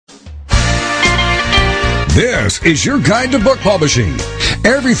This is your guide to book publishing.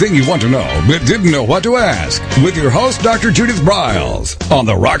 Everything you want to know but didn't know what to ask with your host, Dr. Judith Briles, on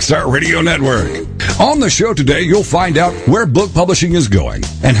the Rockstar Radio Network. On the show today, you'll find out where book publishing is going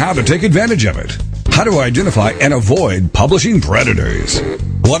and how to take advantage of it. How to identify and avoid publishing predators.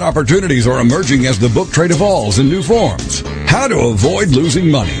 What opportunities are emerging as the book trade evolves in new forms. How to avoid losing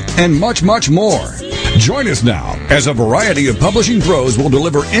money, and much, much more. Join us now as a variety of publishing pros will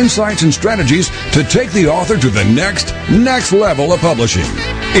deliver insights and strategies to take the author to the next level of publishing.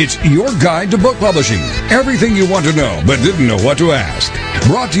 It's your guide to book publishing. Everything you want to know but didn't know what to ask.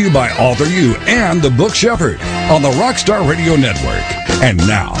 Brought to you by Author U and the Book Shepherd on the Rockstar Radio Network. And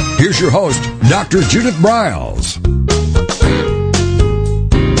now, here's your host, Dr. Judith Briles.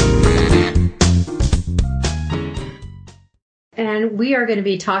 And we are going to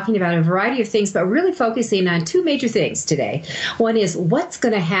be talking about a variety of things, but really focusing on two major things today. One is what's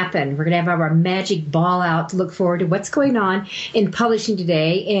going to happen. We're going to have our magic ball out to look forward to what's going on in publishing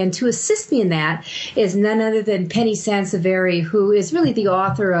today. And to assist me in that is none other than Penny Sanseveri, who is really the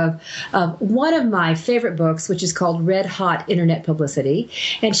author of one of my favorite books, which is called Red Hot Internet Publicity.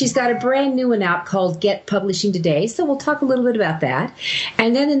 And she's got a brand new one out called Get Publishing Today. So we'll talk a little bit about that.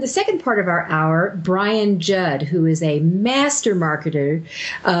 And then in the second part of our hour, Brian Judd, who is a master marketer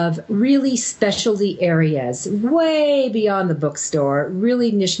of really specialty areas, way beyond the bookstore,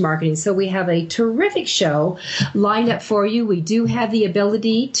 really niche marketing. So we have a terrific show lined up for you. We do have the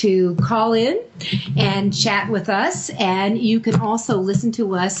ability to call in and chat with us, and you can also listen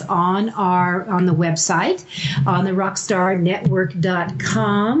to us on the website on the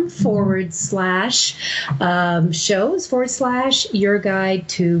rockstarnetwork.com/shows/ your guide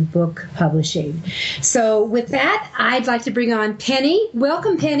to book publishing. So with that, I'd like to bring on Penny.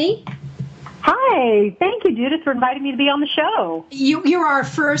 Welcome, Penny. Hi. Thank you, Judith, for inviting me to be on the show. You're our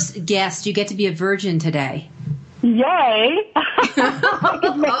first guest. You get to be a virgin today. Yay.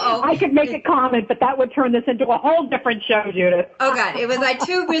 I could make a comment, but that would turn this into a whole different show, Judith. Oh, God. It was like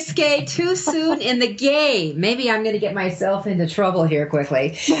too risque, too soon in the game. Maybe I'm going to get myself into trouble here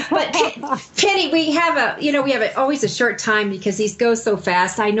quickly. But, Penny, we have always a short time because these go so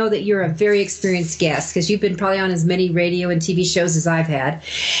fast. I know that you're a very experienced guest because you've been probably on as many radio and TV shows as I've had.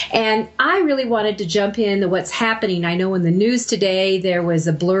 And I really wanted to jump into what's happening. I know in the news today there was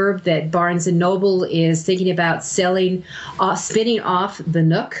a blurb that Barnes & Noble is thinking about spinning off the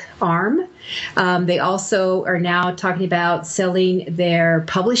Nook arm. They also are now talking about selling their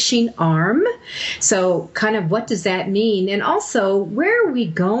publishing arm. So kind of what does that mean? And also, where are we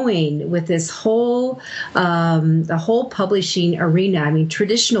going with this the whole publishing arena? I mean,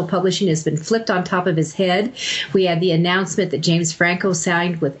 traditional publishing has been flipped on top of his head. We had the announcement that James Franco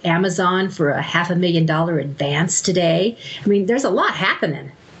signed with Amazon for a $500,000 advance today. I mean, there's a lot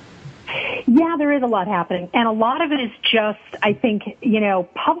happening. Yeah, there is a lot happening. And a lot of it is just, I think,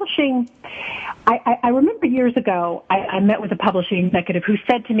 publishing. I remember years ago, I met with a publishing executive who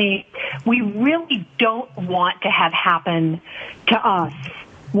said to me, we really don't want to have happen to us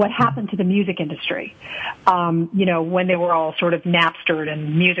what happened to the music industry, when they were all sort of Napstered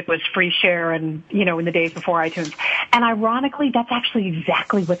and music was free share and, in the days before iTunes. And ironically, that's actually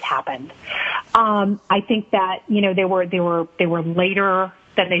exactly what's happened. I think that, they were later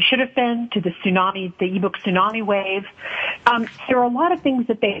than they should have been to the ebook tsunami wave. There are a lot of things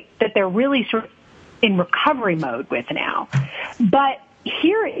that they're really sort of in recovery mode with now. But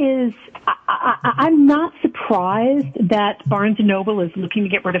here is, I'm not surprised that Barnes & Noble is looking to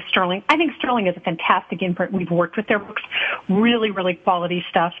get rid of Sterling. I think Sterling is a fantastic imprint. We've worked with their books, really, really quality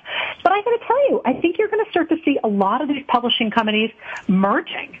stuff. But I got to tell you, I think you're going to start to see a lot of these publishing companies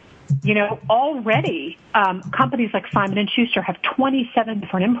merging. Already companies like Simon & Schuster have 27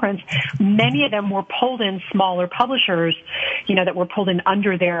 different imprints. Many of them were pulled in smaller publishers, that were pulled in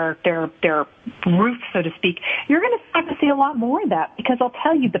under their roof, so to speak. You're going to start to see a lot more of that because I'll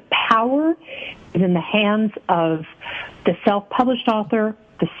tell you, the power is in the hands of the self-published author,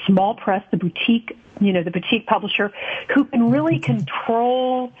 the small press, the boutique publisher who can really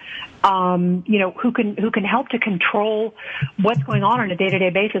control, who can help to control what's going on a day-to-day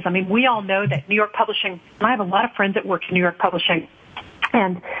basis. I mean, we all know that New York Publishing, and I have a lot of friends that work in New York Publishing,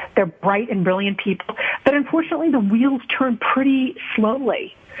 and they're bright and brilliant people, but unfortunately the wheels turn pretty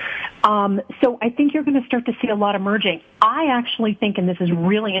slowly. So I think you're going to start to see a lot of merging. I actually think, and this is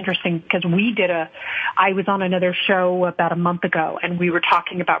really interesting because I was on another show about a month ago and we were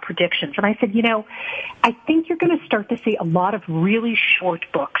talking about predictions. And I said, I think you're going to start to see a lot of really short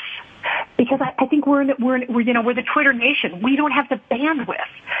books because I think we're the Twitter nation. We don't have the bandwidth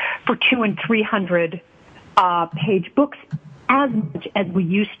for 200 and 300 page books as much as we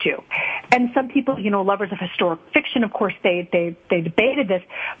used to. And some people, lovers of historic fiction, of course, they debated this.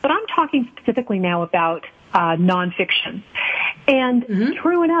 But I'm talking specifically now about nonfiction. And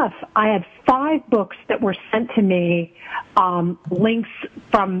true enough, I had 5 books that were sent to me, links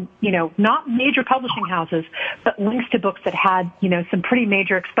from, not major publishing houses, but links to books that had, some pretty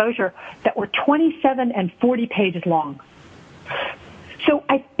major exposure that were 27 and 40 pages long. So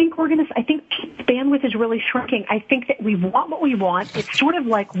I think I think bandwidth is really shrinking. I think that we want what we want. It's sort of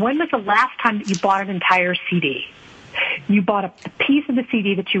like, when was the last time that you bought an entire CD? You bought a piece of the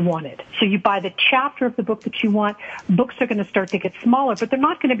CD that you wanted. So you buy the chapter of the book that you want. Books are going to start to get smaller, but they're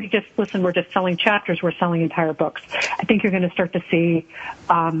not going to be just, listen, we're just selling chapters, we're selling entire books. I think you're going to start to see,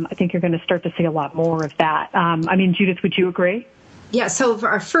 a lot more of that. Judith, would you agree? Yeah, so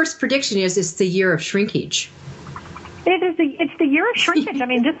our first prediction is it's the year of shrinkage. It's the year of shrinkage.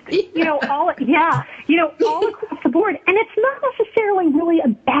 All across the board. And it's not necessarily really a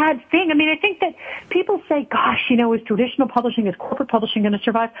bad thing. I think that people say, gosh, is traditional publishing, is corporate publishing going to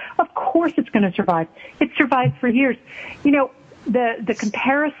survive? Of course it's going to survive. It's survived for years. The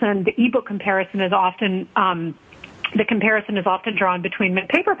comparison, the ebook comparison is often, drawn between when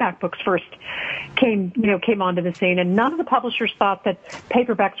paperback books first came onto the scene, and none of the publishers thought that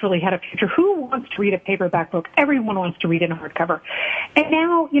paperbacks really had a future. Who wants to read a paperback book? Everyone wants to read it in hardcover. And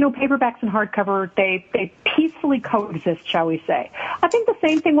now, paperbacks and hardcover, they peacefully coexist, shall we say. I think the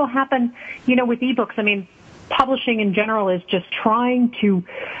same thing will happen, with ebooks. Publishing in general is just trying to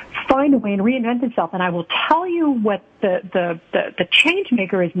find a way and reinvent itself. And I will tell you what the change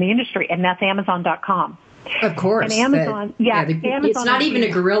maker is in the industry, and that's Amazon.com. Of course. And Amazon, Amazon, it's not even a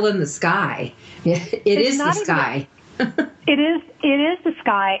gorilla in the sky. It is the sky. It is the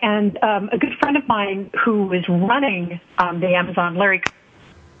sky. And a good friend of mine who is running the Amazon, Larry.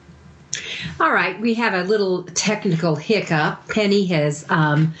 All right, we have a little technical hiccup. Penny has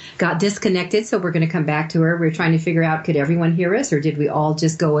got disconnected, so we're going to come back to her. We're trying to figure out, could everyone hear us, or did we all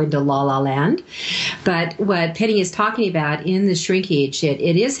just go into la la land? But what Penny is talking about in the shrinkage, it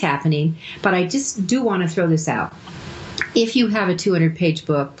is happening, but I just do want to throw this out. If you have a 200-page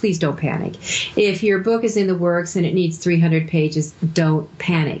book, please don't panic. If your book is in the works and it needs 300 pages, don't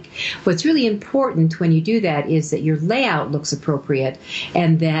panic. What's really important when you do that is that your layout looks appropriate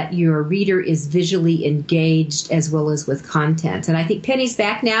and that your reader is visually engaged as well as with content. And I think Penny's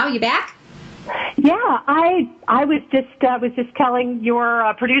back now. You back? Yeah, I was just telling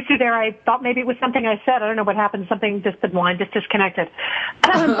your producer there. I thought maybe it was something I said. I don't know what happened. Something just the line just disconnected.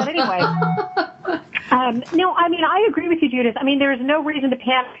 But anyway, no. I agree with you, Judith. There is no reason to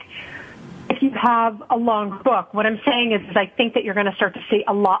panic if you have a long book. What I'm saying is I think that you're going to start to see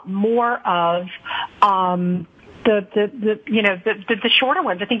a lot more of the shorter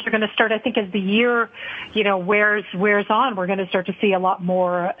ones. I think you're going to start, as the year, wears on, we're going to start to see a lot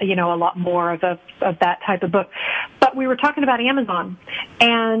more of that type of book. But we were talking about Amazon,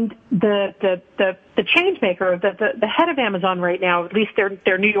 and the change maker, the head of Amazon right now, at least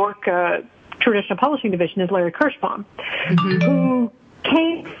their New York traditional publishing division, is Larry Kirschbaum, who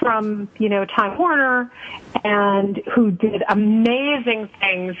came from, Time Warner, and who did amazing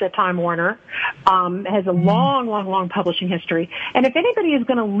things at Time Warner, has a long publishing history. And if anybody is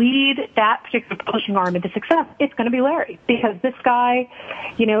going to lead that particular publishing arm into success, it's going to be Larry, because this guy,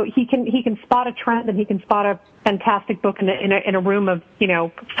 he can spot a trend, and he can spot a fantastic book in a room of,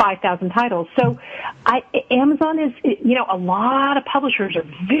 5,000 titles. So Amazon is, a lot of publishers are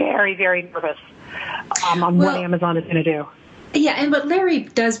very, very nervous on what Amazon is going to do. Yeah, and what Larry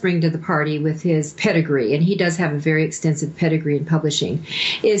does bring to the party with his pedigree, and he does have a very extensive pedigree in publishing,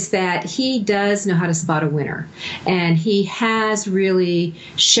 is that he does know how to spot a winner. And he has really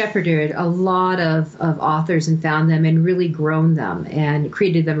shepherded a lot of authors and found them and really grown them and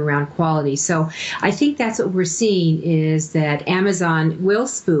created them around quality. So I think that's what we're seeing, is that Amazon will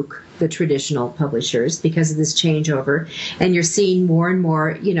spook the traditional publishers because of this changeover. And you're seeing more and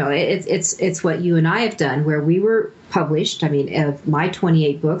more, it's what you and I have done, where we were published, of my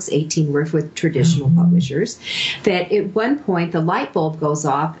 28 books, 18 were with traditional publishers, that at one point the light bulb goes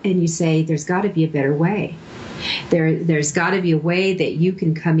off and you say, there's got to be a better way. There's got to be a way that you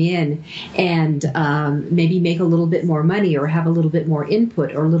can come in and maybe make a little bit more money, or have a little bit more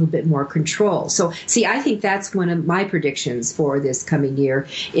input, or a little bit more control. So, see, I think that's one of my predictions for this coming year,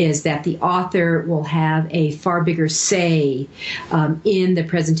 is that the author will have a far bigger say in the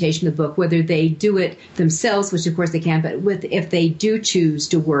presentation of the book, whether they do it themselves, which of course they can, but if they do choose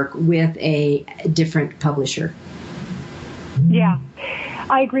to work with a different publisher. Yeah.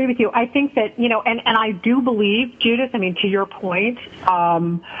 I agree with you. I think that, and I do believe, Judith, to your point,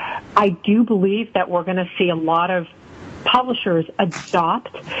 I do believe that we're going to see a lot of publishers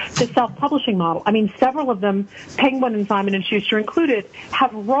adopt the self-publishing model. I mean, several of them, Penguin and Simon & Schuster included,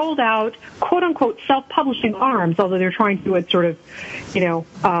 have rolled out quote-unquote self-publishing arms, although they're trying to do it sort of,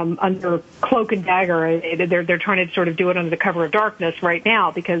 under cloak and dagger. They're trying to sort of do it under the cover of darkness right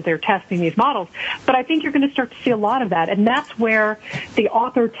now because they're testing these models. But I think you're going to start to see a lot of that, and that's where the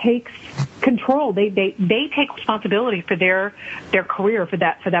author takes control. They take responsibility for their career, for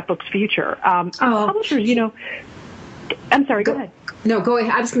that book's future. Publishers, I'm sorry, go ahead. No, go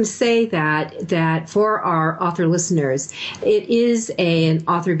ahead. I was going to say that for our author listeners, it is an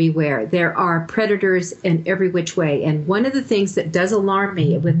author beware. There are predators in every which way, and one of the things that does alarm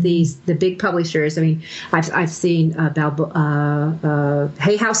me with the big publishers. I mean, I've seen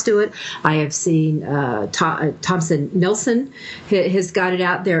Hay House do it. I have seen Thompson Nelson has got it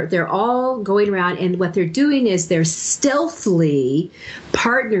out. They're all going around, and what they're doing is they're stealthily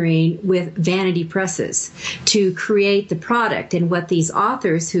partnering with vanity presses to create the product. And what these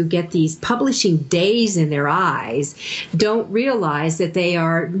authors who get these publishing days in their eyes don't realize that they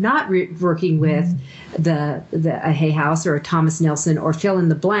are not working with a Hay House or a Thomas Nelson or fill in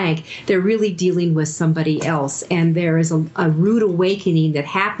the blank. They're really dealing with somebody else, and there is a rude awakening that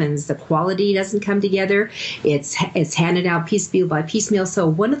happens. The quality doesn't come together. It's handed out piecemeal by piecemeal. So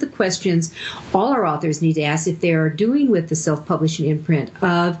one of the questions all our authors need to ask, if they are doing with the self-publishing imprint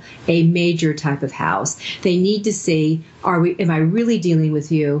of a major type of house, they need to see, am I really dealing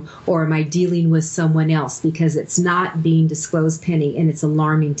with you, or am I dealing with someone else? Because it's not being disclosed, Penny, and it's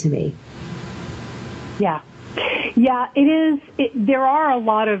alarming to me. Yeah, it is. There are a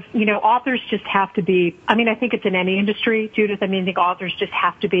lot of, authors just have to be, I think it's in any industry, Judith. I think authors just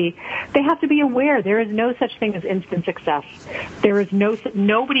have to be aware. There is no such thing as instant success.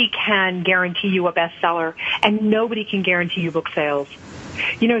 Nobody can guarantee you a bestseller, and nobody can guarantee you book sales.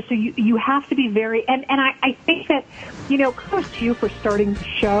 So you have to be very, and I think that, kudos to you for starting the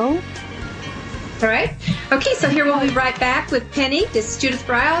show. All right. Okay, so here we'll be right back with Penny. This is Judith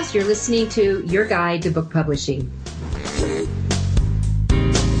Briles. You're listening to Your Guide to Book Publishing.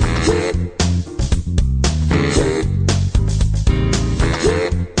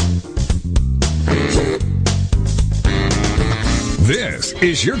 This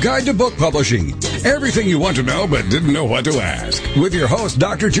is Your Guide to Book Publishing. Everything you want to know but didn't know what to ask. With your host,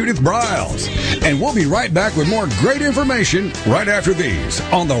 Dr. Judith Briles. And we'll be right back with more great information right after these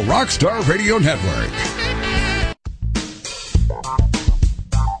on the Rockstar Radio Network.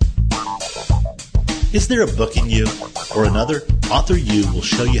 Is there a book in you or another? Author U will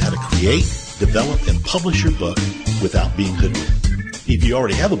show you how to create, develop, and publish your book without being hoodwinked. If you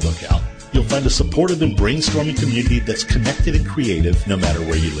already have a book out, you'll find a supportive and brainstorming community that's connected and creative no matter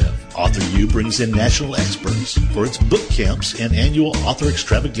where you live. Author U brings in national experts for its book camps and annual author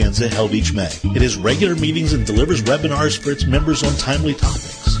extravaganza held each May. It has regular meetings and delivers webinars for its members on timely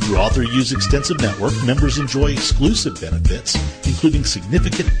topics. Through Author U's extensive network, members enjoy exclusive benefits, including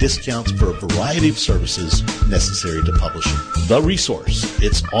significant discounts for a variety of services necessary to publishing. The Resource,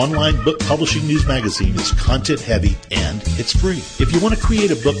 its online book publishing news magazine, is content-heavy and it's free. If you want to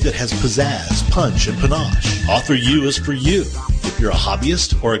create a book that has pizzazz, punch, and panache, Author U is for you. If you're a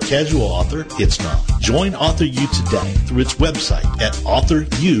hobbyist or a casual author, it's not. Join Author U today through its website at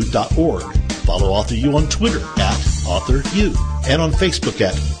authoru.org. Follow Author U on Twitter at AuthorU and on Facebook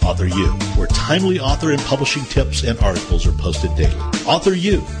at Author U, where timely author and publishing tips and articles are posted daily. Author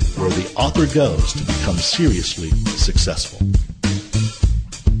U, where the author goes to become seriously successful.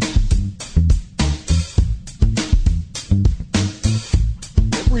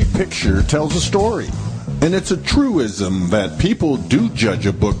 Every picture tells a story. And it's a truism that people do judge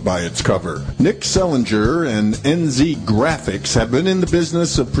a book by its cover. Nick Sellinger and NZ Graphics have been in the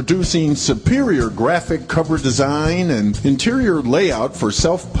business of producing superior graphic cover design and interior layout for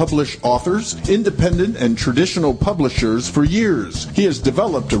self-published authors, independent and traditional publishers for years. He has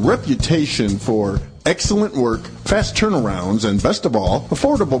developed a reputation for excellent work, fast turnarounds, and best of all,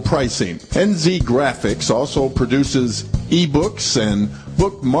 affordable pricing. NZ Graphics also produces ebooks and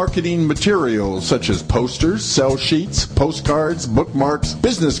book marketing materials such as posters, sell sheets, postcards, bookmarks,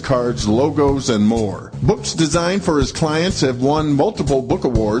 business cards, logos, and more. Books designed for his clients have won multiple book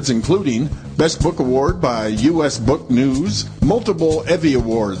awards, including Best Book Award by U.S. Book News, multiple Evie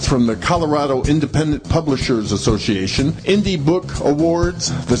Awards from the Colorado Independent Publishers Association, Indie Book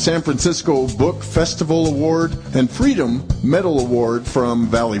Awards, the San Francisco Book Festival Award, and Freedom Medal Award from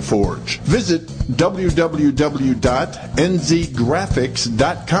Valley Forge. Visit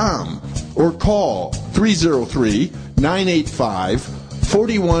www.nzgraphics.com or call 303-985-4000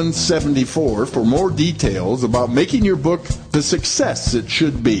 4174 for more details about making your book the success it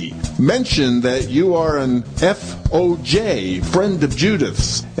should be. Mention that you are an FOJ, friend of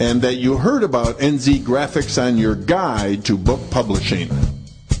Judith's, and that you heard about NZ Graphics on your guide to book publishing.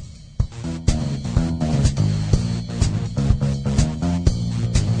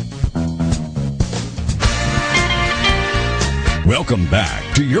 Welcome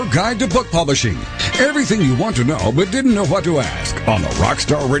back to your guide to book publishing. Everything you want to know but didn't know what to ask on the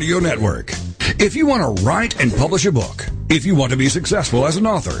Rockstar Radio Network. If you want to write and publish a book, if you want to be successful as an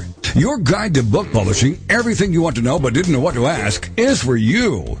author, your guide to book publishing, everything you want to know but didn't know what to ask, is for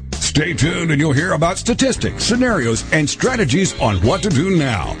you. Stay tuned and you'll hear about statistics, scenarios, and strategies on what to do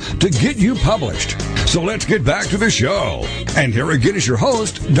now to get you published. So let's get back to the show. And here again is your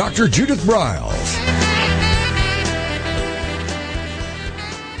host, Dr. Judith Briles.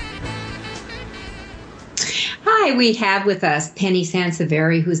 Hi, we have with us Penny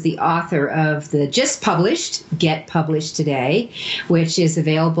Sanseveri, who's the author of the just published Get Published Today, which is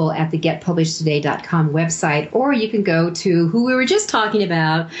available at the getpublishedtoday.com website, or you can go to who we were just talking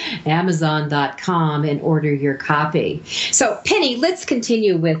about, Amazon.com, and order your copy. So, Penny, let's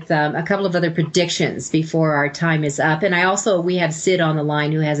continue with a couple of other predictions before our time is up. And we have Sid on the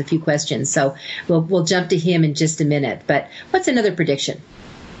line who has a few questions, so we'll jump to him in just a minute. But what's another prediction?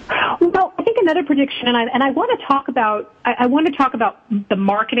 Well, I think another prediction, and I want to talk about the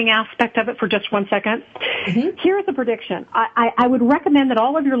marketing aspect of it for just 1 second. Mm-hmm. Here's a prediction. I would recommend that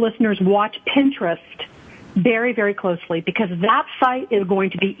all of your listeners watch Pinterest very, very closely, because that site is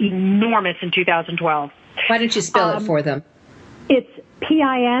going to be enormous in 2012. Why don't you spell it for them? It's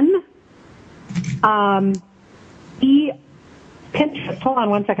PIN Pinterest. Hold on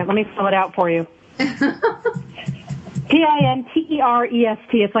 1 second. Let me spell it out for you. Pinterest.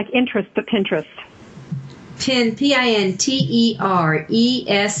 It's like interest, but Pinterest. Pinterest.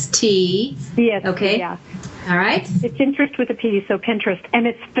 Yes. Okay. Yeah. All right. It's interest with a P, so Pinterest, and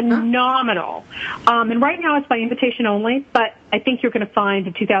it's phenomenal. And right now it's by invitation only, but I think you're going to find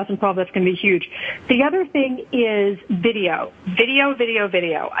in 2012 that's going to be huge. The other thing is video. Video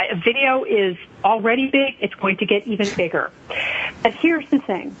is already big. It's going to get even bigger. But here's the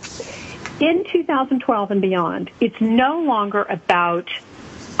thing. In 2012 and beyond, it's no longer about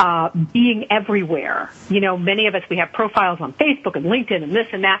being everywhere. You know, many of us, we have profiles on Facebook and LinkedIn and this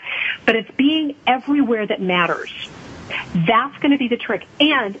and that, but it's being everywhere that matters. That's going to be the trick.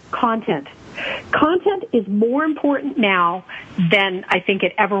 And content. Content is more important now than I think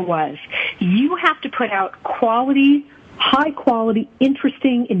it ever was. You have to put out quality, high quality,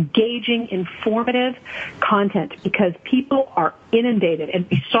 interesting, engaging, informative content, because people are inundated. And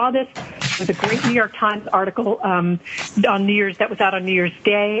we saw this with a great New York Times article on New Year's, that was out on New Year's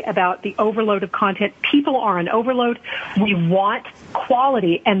Day, about the overload of content. People are on overload. We want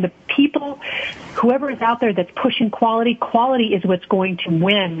quality, and the people, whoever is out there that's pushing quality is what's going to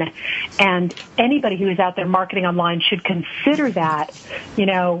win. And anybody who is out there marketing online should consider that, you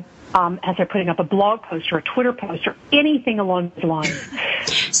know, as they're putting up a blog post or a Twitter post or anything along those lines.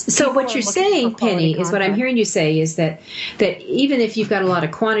 So what you're saying, Penny, is what I'm hearing you say is that even if you've got a lot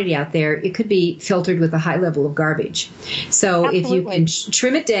of quantity out there, it could be filtered with a high level of garbage. So Absolutely. If you can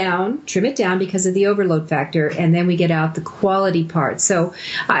trim it down because of the overload factor, and then we get out the quality part. So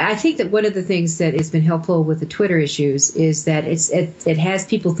I think that one of the things that has been helpful with the Twitter issues is that it has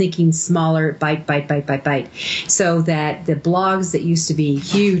people thinking smaller, bite, so that the blogs that used to be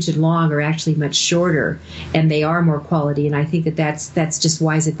huge and long are actually much shorter, and they are more quality. And I think that's just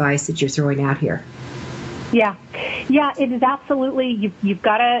wise advice that you're throwing out here. Yeah, it is absolutely. You've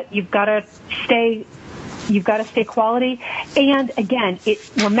got to stay quality. And again,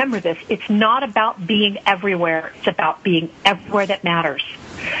 remember this: it's not about being everywhere. It's about being everywhere that matters.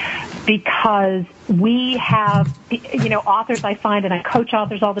 Because we have, you know, authors, I find, and I coach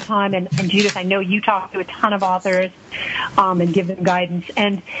authors all the time, and Judith, I know you talk to a ton of authors and give them guidance,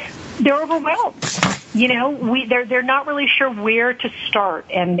 and they're overwhelmed. You know, they're not really sure where to start,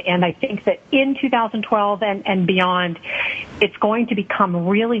 and I think that in 2012 and beyond, it's going to become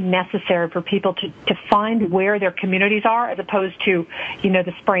really necessary for people to find where their communities are, as opposed to, you know,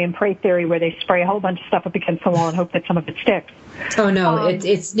 the spray and pray theory where they spray a whole bunch of stuff up against the wall and hope that some of it sticks. Oh no,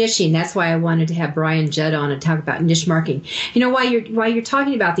 it's niching. That's why I wanted to have Brian Judd on and talk about niche marketing. You know, while you're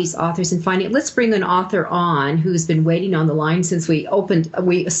talking about these authors and finding, let's bring an author on who's been waiting on the line since we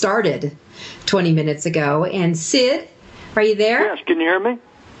started 20 minutes ago. And Sid, are you there? Yes, can you hear me?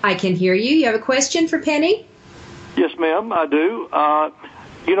 I can hear you. You have a question for Penny? Yes, ma'am, I do.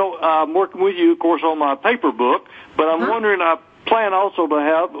 You know, I'm working with you, of course, on my paper book, but I'm wondering, I plan also to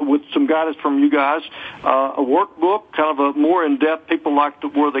have, with some guidance from you guys, a workbook, kind of a more in-depth. People like to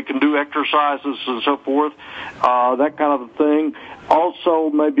where they can do exercises and so forth, that kind of a thing. Also,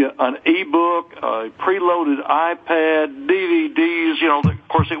 maybe an e-book, a preloaded iPad, DVDs. Of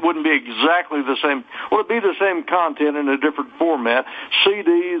course, it wouldn't be exactly the same. Well, it'd be the same content in a different format,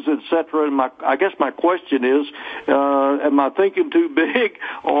 CDs, etc. I guess my question is, am I thinking too big,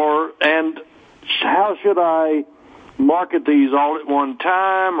 and how should I market these all at one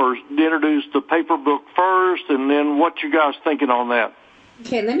time, or introduce the paper book first, and then what you guys thinking on that?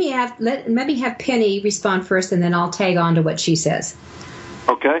 Okay, let me have Penny respond first, and then I'll tag on to what she says.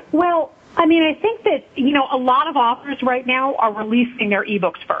 Okay. Well, I mean, I think that, a lot of authors right now are releasing their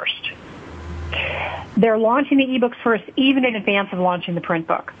ebooks first. They're launching the ebooks first, even in advance of launching the print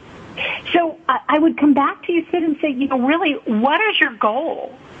book. So I would come back to you, Sid, and say, really, what is your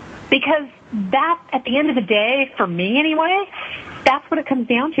goal? Because that, at the end of the day, for me anyway, that's what it comes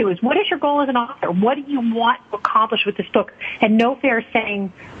down to, is what is your goal as an author? What do you want to accomplish with this book? And no fair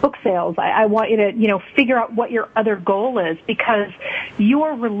saying book sales. I want you to, figure out what your other goal is, because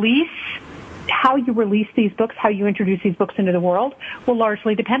your release, how you release these books, how you introduce these books into the world, will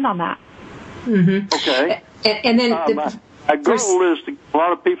largely depend on that. Mm-hmm. Okay. And then... My goal is to get a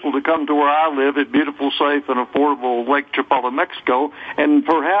lot of people to come to where I live at beautiful, safe, and affordable Lake Chapala, Mexico, and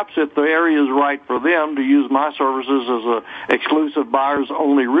perhaps if the area is right for them, to use my services as a exclusive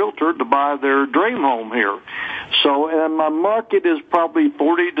buyers-only realtor to buy their dream home here. So, and my market is probably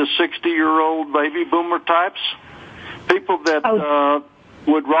 40 to 60-year-old baby boomer types, people that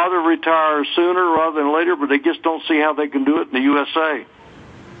would rather retire sooner rather than later, but they just don't see how they can do it in the USA.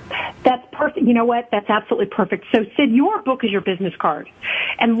 That's perfect. You know what? That's absolutely perfect. So, Sid, your book is your business card.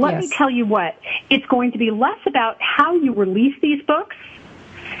 And let me tell you what, it's going to be less about how you release these books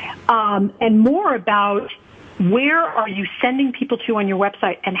and more about where are you sending people to on your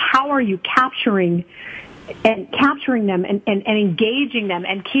website, and how are you capturing them and engaging them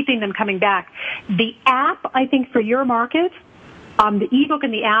and keeping them coming back. The app, I think, for your market, the ebook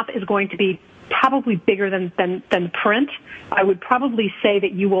and the app is going to be probably bigger than print. I would probably say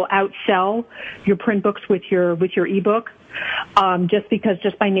that you will outsell your print books with your ebook,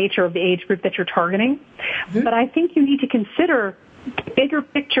 just by nature of the age group that you're targeting. Mm-hmm. But I think you need to consider the bigger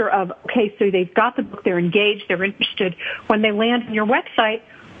picture of, okay, so they've got the book, they're engaged, they're interested. When they land on your website,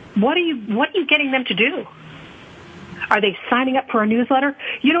 what are you getting them to do? Are they signing up for a newsletter?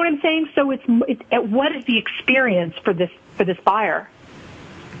 You know what I'm saying? So it's what is the experience for this buyer?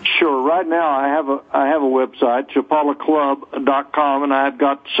 Sure. Right now, I have a website, ChapalaClub.com, and I've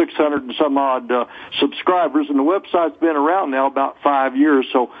got 600 and some odd subscribers. And the website's been around now about 5 years.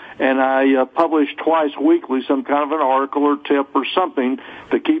 So, and I publish twice weekly some kind of an article or tip or something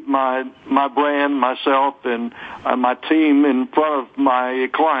to keep my brand, myself, and my team in front of my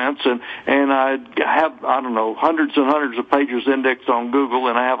clients. And I have, hundreds and hundreds of pages indexed on Google,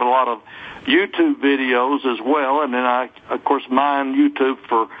 and I have a lot of YouTube videos as well, and then I, of course, mine YouTube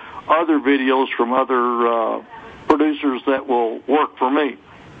for other videos from other producers that will work for me.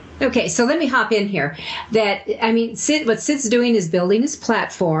 Okay, so let me hop in here. What Sid's doing is building his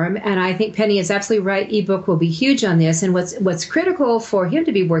platform, and I think Penny is absolutely right. Ebook will be huge on this, and what's critical for him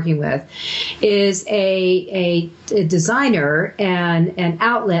to be working with is a designer and an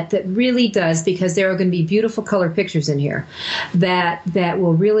outlet that really does, because there are going to be beautiful color pictures in here that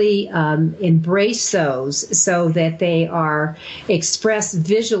will really embrace those, so that they are expressed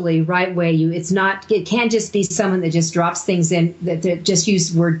visually right way. It can't just be someone that just drops things in that just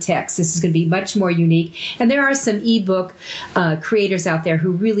use word text. This is going to be much more unique. And there are some ebook creators out there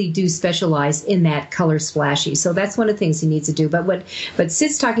who really do specialize in that color splashy. So that's one of the things he needs to do. But what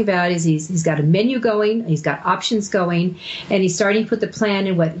Sid's talking about is he's got a menu going, he's got options going, and he's starting to put the plan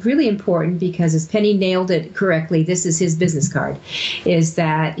in. What's really important, because as Penny nailed it correctly, this is his business card, is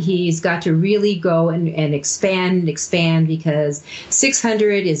that he's got to really go and expand, because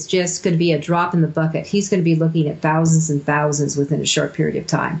 600 is just going to be a drop in the bucket. He's going to be looking at thousands and thousands within a short period of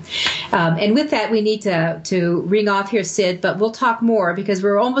time. And with that, we need to ring off here, Sid, but we'll talk more because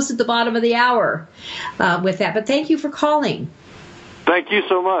we're almost at the bottom of the hour with that. But thank you for calling. Thank you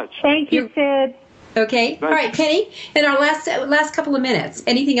so much. Thank you, Sid. Okay. All right, Penny, in our last couple of minutes,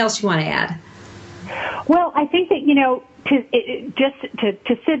 anything else you want to add? Well, I think that,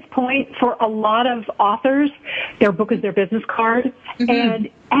 to Sid's point, for a lot of authors, their book is their business card. Mm-hmm. And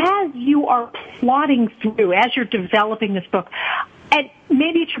as you are plotting through, as you're developing this book, and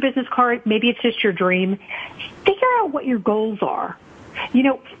maybe it's your business card, maybe it's just your dream, figure out what your goals are.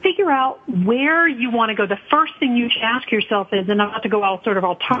 figure out where you want to go. The first thing you should ask yourself is, and not to go all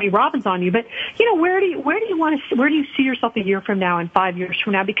Tony Robbins on you, but where do you see yourself a year from now and 5 years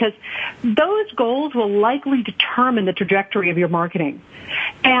from now? Because those goals will likely determine the trajectory of your marketing.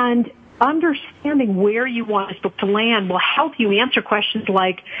 And understanding where you want this book to land will help you answer questions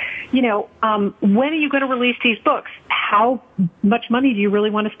like, when are you going to release these books? How much money do you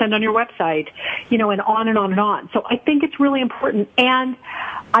really want to spend on your website? And on and on and on. So I think it's really important. And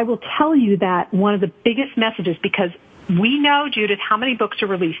I will tell you that one of the biggest messages, because we know, Judith, how many books are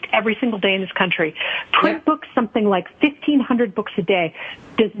released every single day in this country. Print books, something like 1,500 books a day,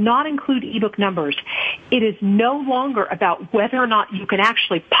 does not include ebook numbers. It is no longer about whether or not you can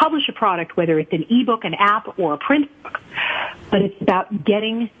actually publish a product, whether it's an ebook, an app, or a print book, but it's about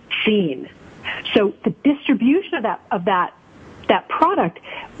getting seen. So the distribution of that product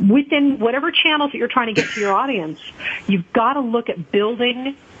within whatever channels that you're trying to get to your audience, you've got to look at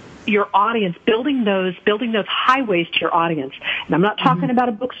building your audience, building those highways to your audience. And I'm not talking about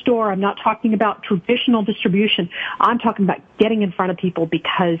a bookstore. I'm not talking about traditional distribution. I'm talking about getting in front of people,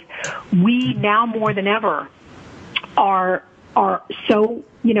 because we now more than ever are so,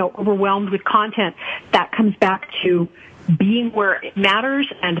 overwhelmed with content. That comes back to being where it matters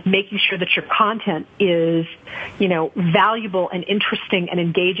and making sure that your content is, valuable and interesting and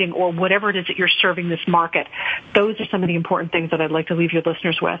engaging, or whatever it is that you're serving this market. Those are some of the important things that I'd like to leave your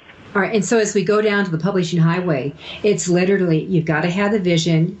listeners with. All right. And so as we go down to the publishing highway, it's literally, you've got to have the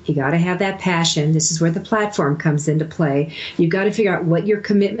vision. You got to have that passion. This is where the platform comes into play. You've got to figure out what your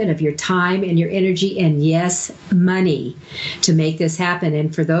commitment of your time and your energy and, yes, money to make this happen.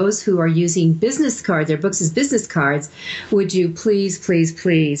 And for those who are using business cards, their books as business cards, would you please, please,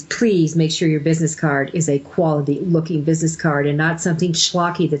 please, please make sure your business card is a quality-looking business card and not something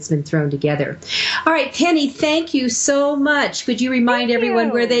schlocky that's been thrown together. All right, Penny, thank you so much. Could you remind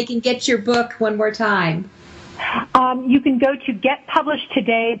everyone where they can get your book one more time? You can go to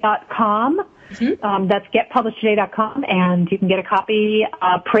getpublishedtoday.com. That's getpublishedtoday.com, and you can get a copy,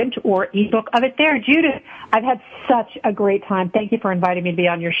 print or ebook of it there. Judith, I've had such a great time. Thank you for inviting me to be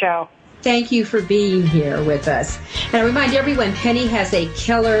on your show. Thank you for being here with us. And I remind everyone, Penny has a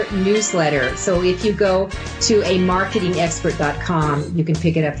killer newsletter. So if you go to amarketingexpert.com, you can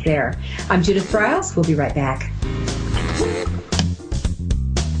pick it up there. I'm Judith Briles. We'll be right back.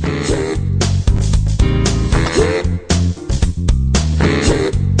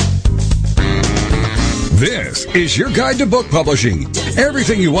 This is your guide to book publishing.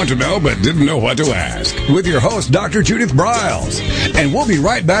 Everything you want to know but didn't know what to ask. With your host, Dr. Judith Briles. And we'll be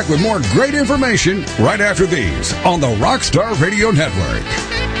right back with more great information right after these on the Rockstar Radio Network.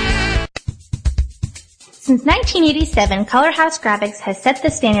 Since 1987, Color House Graphics has set the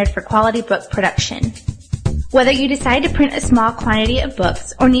standard for quality book production. Whether you decide to print a small quantity of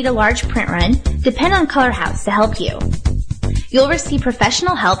books or need a large print run, depend on Color House to help you. You'll receive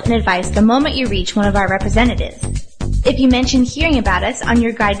professional help and advice the moment you reach one of our representatives. If you mention hearing about us on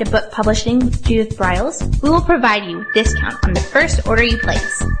your guide to book publishing with Judith Briles, we will provide you with a discount on the first order you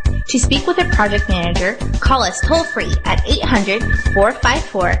place. To speak with a project manager, call us toll-free at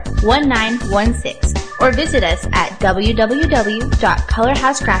 800-454-1916 or visit us at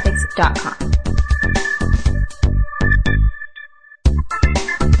www.colorhousegraphics.com.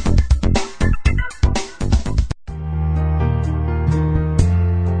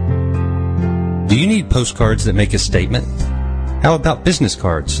 Do you need postcards that make a statement? How about business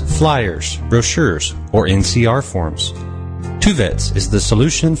cards, flyers, brochures, or NCR forms? Tuvets is the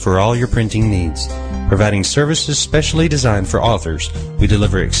solution for all your printing needs. Providing services specially designed for authors, we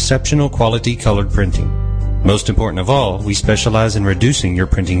deliver exceptional quality colored printing. Most important of all, we specialize in reducing your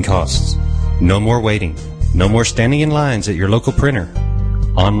printing costs. No more waiting. No more standing in lines at your local printer.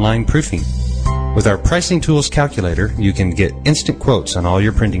 Online proofing. With our pricing tools calculator, you can get instant quotes on all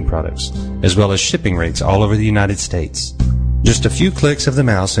your printing products, as well as shipping rates all over the United States. Just a few clicks of the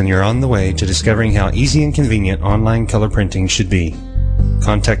mouse and you're on the way to discovering how easy and convenient online color printing should be.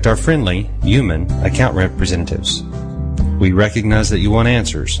 Contact our friendly, human account representatives. We recognize that you want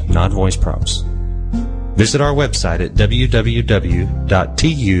answers, not voice prompts. Visit our website at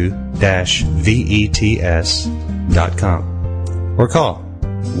www.tu-vets.com or call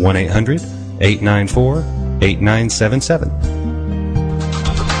 1-800-894-8977.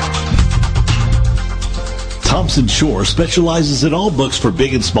 Thompson Shore specializes in all books for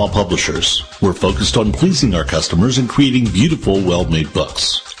big and small publishers. We're focused on pleasing our customers and creating beautiful, well-made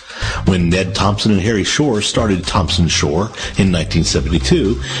books. When Ned Thompson and Harry Shore started Thompson Shore in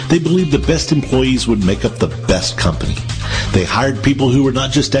 1972, they believed the best employees would make up the best company. They hired people who were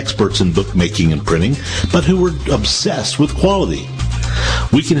not just experts in bookmaking and printing, but who were obsessed with quality.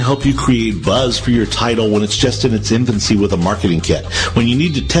 We can help you create buzz for your title when it's just in its infancy with a marketing kit. When you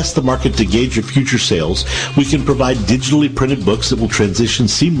need to test the market to gauge your future sales, we can provide digitally printed books that will transition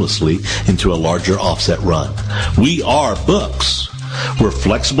seamlessly into a larger offset run. We are books. We're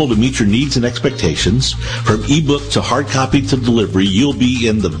flexible to meet your needs and expectations. From ebook to hard copy to delivery, you'll be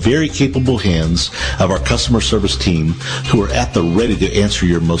in the very capable hands of our customer service team who are at the ready to answer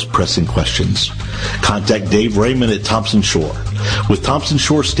your most pressing questions. Contact Dave Raymond at Thompson Shore. With Thompson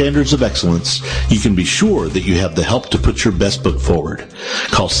Shore standards of excellence, you can be sure that you have the help to put your best book forward.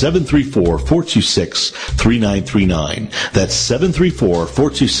 Call 734-426-3939. That's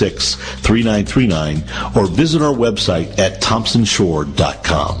 734-426-3939, or visit our website at thompsonshore.com.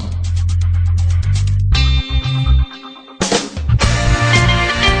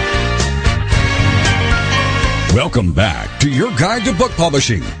 Welcome back to your guide to book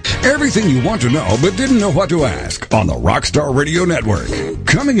publishing. Everything you want to know but didn't know what to ask on the Rockstar Radio Network.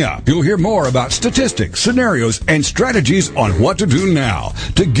 Coming up, you'll hear more about statistics, scenarios, and strategies on what to do now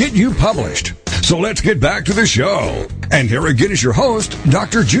to get you published. So let's get back to the show. And here again is your host,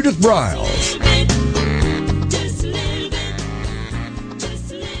 Dr. Judith Briles.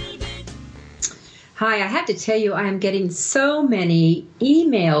 Hi, I have to tell you, I am getting so many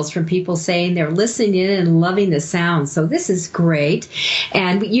emails from people saying they're listening in and loving the sound. So this is great.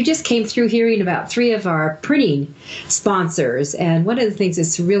 And you just came through hearing about 3 of our printing sponsors. And one of the things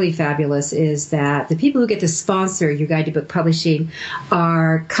that's really fabulous is that the people who get to sponsor your Guide to Book Publishing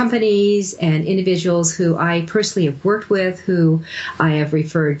are companies and individuals who I personally have worked with, who I have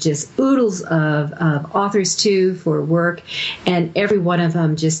referred just oodles of authors to for work. And every one of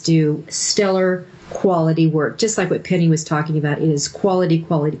them just do stellar quality work, just like what Penny was talking about. It is quality,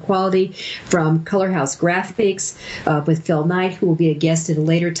 quality, quality from Color House Graphics with Phil Knight, who will be a guest at a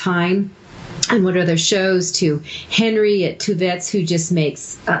later time. And what other shows, to Henry at Two Vets, who just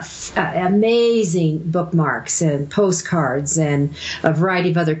makes amazing bookmarks and postcards and a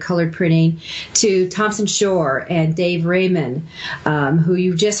variety of other colored printing, to Thompson Shore and Dave Raymond, who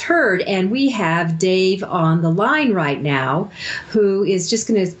you just heard. And we have Dave on the line right now, who is just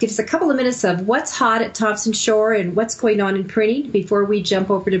going to give us a couple of minutes of what's hot at Thompson Shore and what's going on in printing before we jump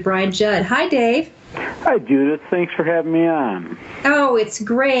over to Brian Judd. Hi, Dave. Hi, Judith. Thanks for having me on. Oh, it's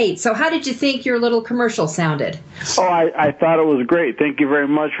great. So how did you think your little commercial sounded? Oh, I thought it was great. Thank you very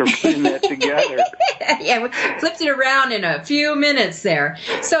much for putting that together. Yeah, we flipped it around in a few minutes there.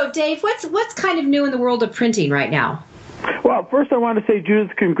 So, Dave, what's kind of new in the world of printing right now? Well, first I want to say,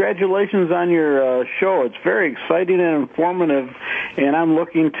 Judith, congratulations on your show. It's very exciting and informative, and I'm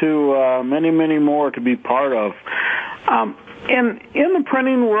looking to many, many more to be part of. And in the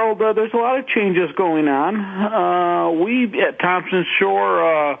printing world, there's a lot of changes going on. We at Thompson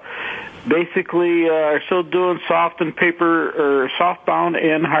Shore basically are still doing soft and paper, or softbound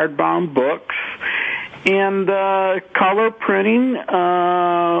and hardbound books, and color printing.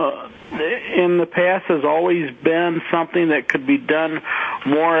 In the past has always been something that could be done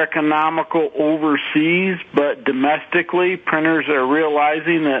more economical overseas, but domestically, printers are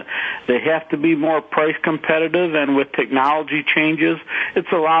realizing that they have to be more price competitive, and with technology changes, it's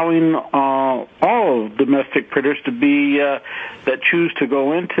allowing all domestic printers to be that choose to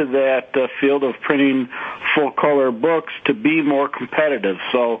go into that field of printing full-color books to be more competitive.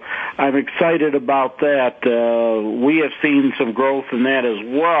 So I'm excited about that. We have seen some growth in that as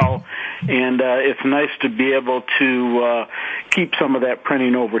well, and it's nice to be able to keep some of that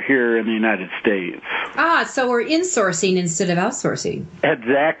printing over here in the United States. So we're insourcing instead of outsourcing.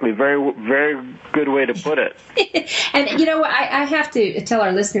 Exactly. Very, very good way to put it. And, you know, I have to tell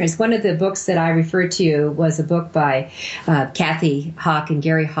our listeners, one of the books that I referred to was a book by Kathy Hawk and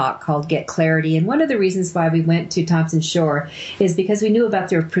Gary Hawk called Get Clarity. And one of the reasons why we went to Thompson Shore is because we knew about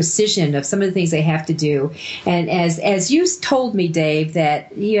their precision of some of the things they have to do. And as you told me, Dave,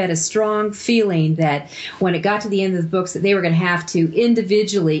 that you had a strong feeling that when it got to the end of the books that they were going to have to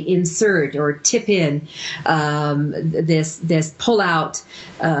individually insert or tip in this pull-out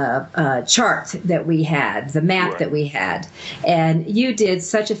chart that we had, the map that we had. And you did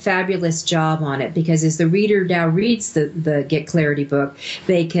such a fabulous job on it, because as the reader now reads the Get Clarity book,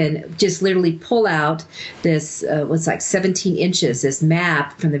 they can just literally pull out this, what's like 17 inches, this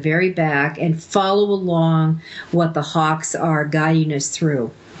map from the very back, and follow along what the Hawks are guiding us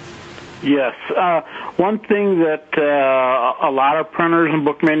through. Yes. One thing that a lot of printers and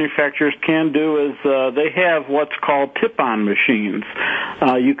book manufacturers can do is they have what's called tip-on machines.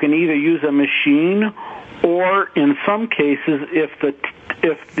 You can either use a machine, or in some cases, if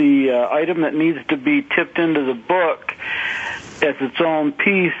the item that needs to be tipped into the book as its own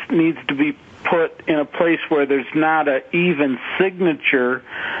piece needs to be put in a place where there's not an even signature,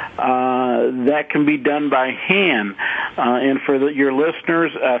 that can be done by hand. And for your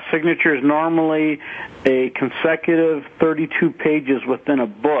listeners, signature is normally a consecutive 32 pages within a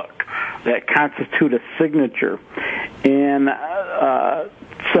book that constitute a signature. And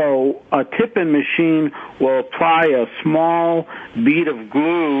so a tip-in machine will apply a small bead of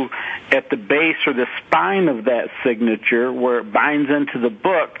glue at the base or the spine of that signature where it binds into the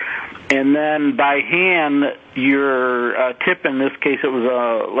book, and then by hand your tip, in this case it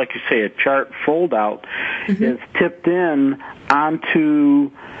was like you say, a chart fold-out, is tipped in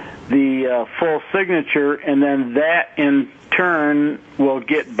onto the full signature, and then that in turn will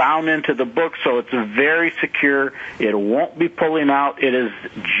get bound into the book, so it's very secure. It won't be pulling out. It is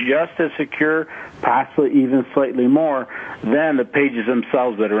just as secure, possibly even slightly more, than the pages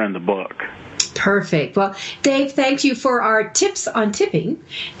themselves that are in the book. Perfect. Well, Dave, thank you for our tips on tipping,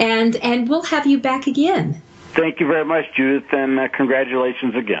 and we'll have you back again. Thank you very much, Judith, and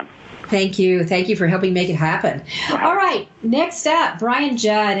congratulations again. Thank you. Thank you for helping make it happen. All right. Next up, Brian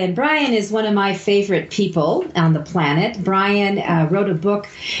Judd. And Brian is one of my favorite people on the planet. Brian wrote a book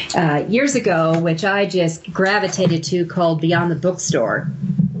years ago, which I just gravitated to, called Beyond the Bookstore.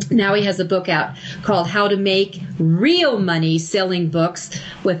 Now he has a book out called How to Make Real Money Selling Books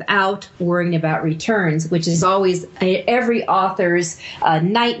Without Worrying About Returns, which is always every author's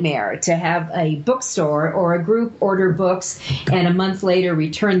nightmare, to have a bookstore or a group order books and a month later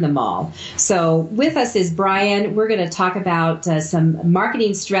return them all. So with us is Brian. We're going to talk about some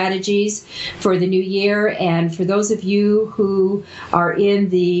marketing strategies for the new year. And for those of you who are in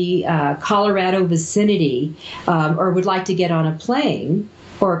the Colorado vicinity or would like to get on a plane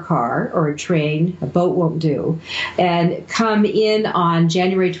or a car or a train, a boat won't do, and come in on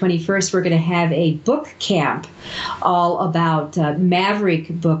January 21st, we're going to have a book camp all about Maverick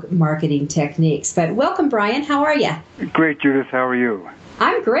book marketing techniques. But welcome, Brian. How are you? Great, Judith. How are you?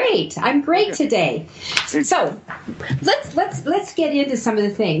 I'm great. I'm great today. So let's get into some of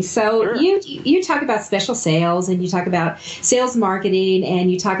the things. So sure. You talk about special sales, and you talk about sales marketing,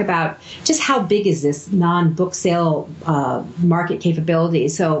 and you talk about just how big is this non-book sale market capability.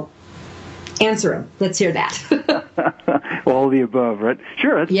 So answer them. Let's hear that. All the above, right?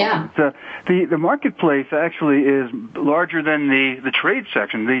 Sure. That's yeah. Fine. The marketplace actually is larger than the trade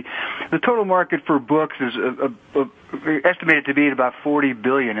section. The total market for books is estimated to be at about $40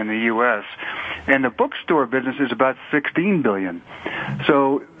 billion in the U.S., and the bookstore business is about $16 billion.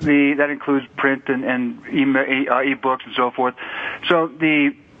 So that includes print and e-books and so forth. So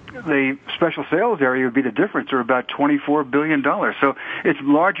the special sales area would be the difference, or about $24 billion. So it's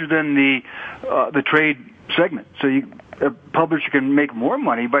larger than the trade segment. So a publisher can make more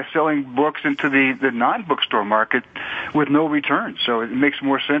money by selling books into the non-bookstore market with no returns. So it makes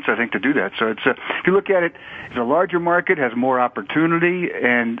more sense, I think, to do that. So it's if you look at it, it's a larger market, has more opportunity,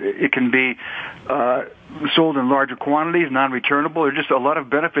 and it can be sold in larger quantities, non-returnable. There's just a lot of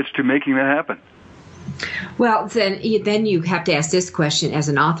benefits to making that happen. Well, then you have to ask this question as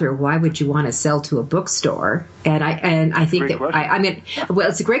an author: why would you want to sell to a bookstore? And I think that well,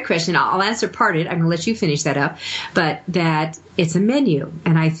 it's a great question. I'll answer part of it. I'm going to let you finish that up, but that it's a menu,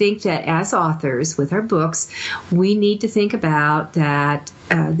 and I think that as authors with our books, we need to think about that.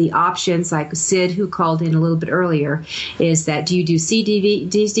 The options, like Sid, who called in a little bit earlier, is that do you do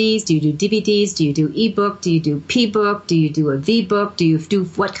CDVDs? Do you do DVDs? Do you do ebook? Do you do P-book? Do you do a V-book? Do you do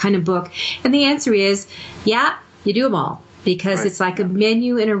what kind of book? And the answer is, yeah, you do them all. Because right. It's like a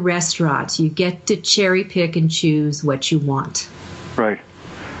menu in a restaurant. You get to cherry pick and choose what you want. Right.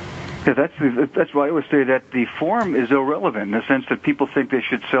 Yeah, that's why I always say that the form is irrelevant in the sense that people think they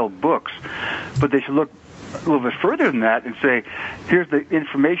should sell books, but they should look a little bit further than that and say, here's the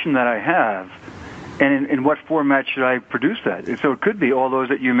information that I have, and in what format should I produce that? And so it could be all those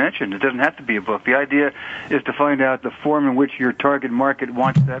that you mentioned. It doesn't have to be a book. The idea is to find out the form in which your target market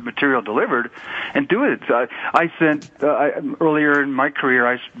wants that material delivered and do it. Earlier in my career,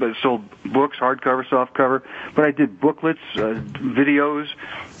 I sold books, hardcover, softcover, but I did booklets, videos,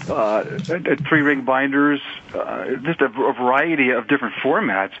 3-ring binders, just a variety of different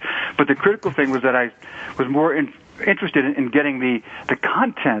formats. But the critical thing was that I was more interested in getting the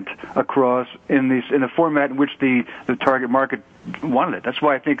content across in the format in which the target market wanted it. That's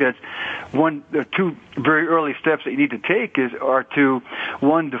why I think that's two very early steps that you need to take are to,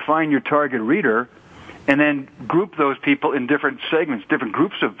 one, define your target reader, and then group those people in different segments, different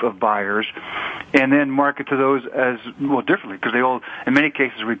groups of buyers, and then market to those as well differently, because they all, in many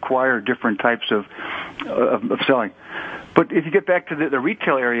cases, require different types of selling. But if you get back to the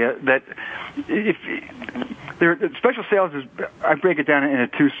retail area, that if there special sales is, I break it down into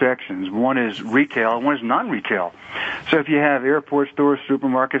two sections. One is retail, and one is non-retail. So if you have airport stores,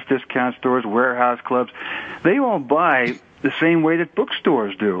 supermarkets, discount stores, warehouse clubs, they all buy the same way that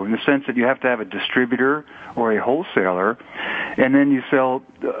bookstores do, in the sense that you have to have a distributor or a wholesaler, and then you sell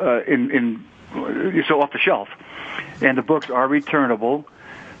you sell off the shelf, and the books are returnable.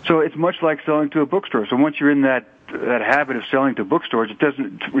 So it's much like selling to a bookstore. So once you're in that habit of selling to bookstores, it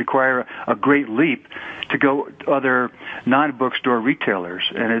doesn't require a great leap to go to other non-bookstore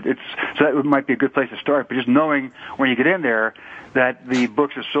retailers, and so that might be a good place to start. But just knowing when you get in there that the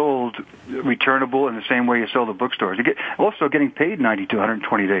books are sold returnable in the same way you sell to bookstores. Also getting paid 90 to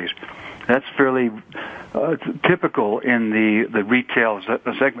 120 days. That's fairly typical in the retail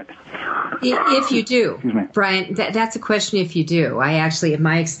segment. If you do, Brian, that's a question if you do. I actually, in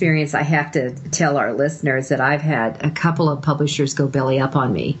my experience, I have to tell our listeners that I've had a couple of publishers go belly up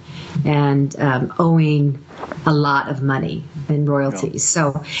on me and owing a lot of money in royalties.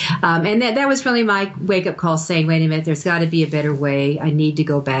 Yeah. So, and that was really my wake-up call saying, wait a minute, there's got to be a better way. I need to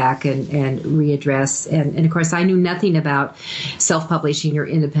go back and readdress. And, of course, I knew nothing about self-publishing or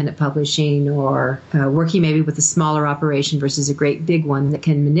independent publishing or working maybe with a smaller operation versus a great big one that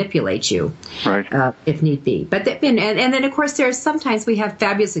can manipulate you, right? If need be. But and then, of course, there's sometimes we have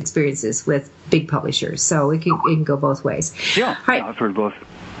fabulous experiences with big publishers. So it can go both ways. Yeah, right. I've heard both.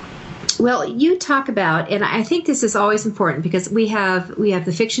 Well, you talk about, and I think this is always important because we have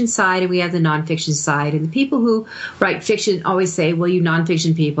the fiction side and we have the nonfiction side, and the people who write fiction always say, well, you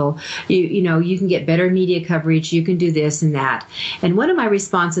nonfiction people, you can get better media coverage, you can do this and that. And one of my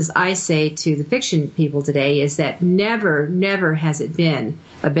responses I say to the fiction people today is that never has it been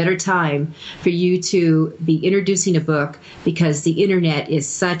a better time for you to be introducing a book, because the internet is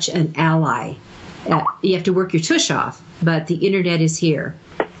such an ally. You have to work your tush off, but the internet is here.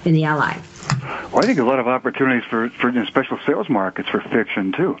 In the ally. Well, I think a lot of opportunities for special sales markets for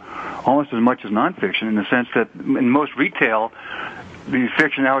fiction too, almost as much as nonfiction, in the sense that in most retail, the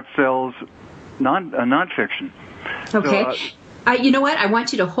fiction outsells nonfiction. Okay. So, you know what? I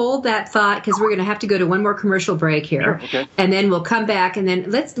want you to hold that thought, because we're going to have to go to one more commercial break here. Sure, okay. And then we'll come back, and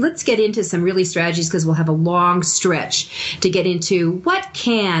then let's get into some really strategies, because we'll have a long stretch to get into what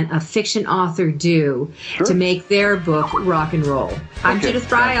can a fiction author do to make their book rock and roll. I'm Judith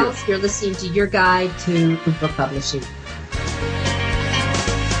Briles. You're listening to Your Guide to Book Publishing.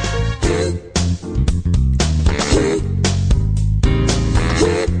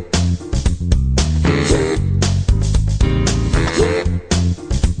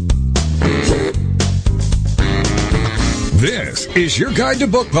 This is Your Guide to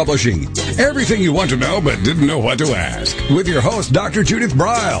Book Publishing. Everything you want to know but didn't know what to ask. With your host, Dr. Judith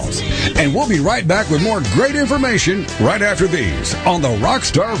Briles. And we'll be right back with more great information right after these on the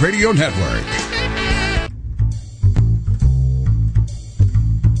Rockstar Radio Network.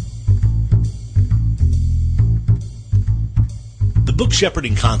 The book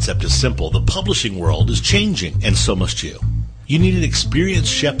shepherding concept is simple. The publishing world is changing, and so must you. You need an experienced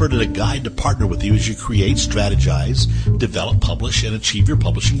shepherd and a guide to partner with you as you create, strategize, develop, publish, and achieve your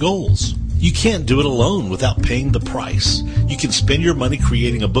publishing goals. You can't do it alone without paying the price. You can spend your money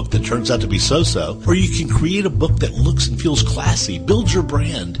creating a book that turns out to be so-so, or you can create a book that looks and feels classy, builds your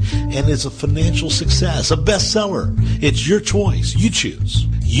brand, and is a financial success, a bestseller. It's your choice. You choose.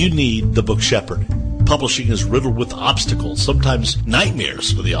 You need the book shepherd. Publishing is riddled with obstacles, sometimes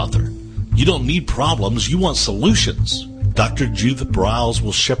nightmares for the author. You don't need problems. You want solutions. Dr. Judith Briles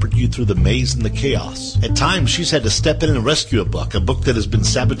will shepherd you through the maze and the chaos. At times, she's had to step in and rescue a book that has been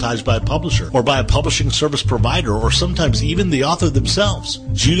sabotaged by a publisher or by a publishing service provider, or sometimes even the author themselves.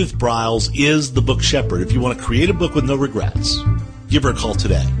 Judith Briles is the book shepherd if you want to create a book with no regrets. Give her a call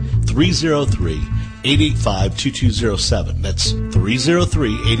today, 303-885-2207. That's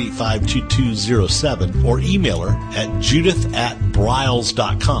 303-885-2207, or email her at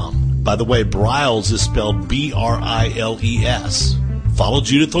judith@briles.com. By the way, Briles is spelled B-R-I-L-E-S. Follow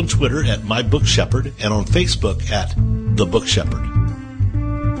Judith on Twitter at My Book Shepherd and on Facebook at The Book Shepherd.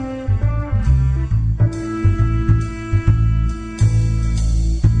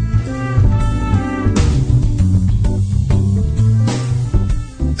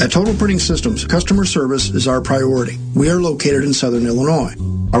 At Total Printing Systems, customer service is our priority. We are located in Southern Illinois.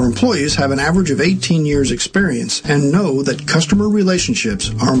 Our employees have an average of 18 years experience and know that customer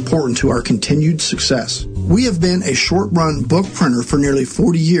relationships are important to our continued success. We have been a short-run book printer for nearly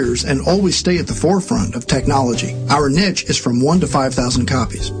 40 years and always stay at the forefront of technology. Our niche is from 1 to 5,000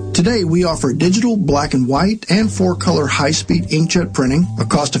 copies. Today, we offer digital, black and white, and 4-color high-speed inkjet printing, a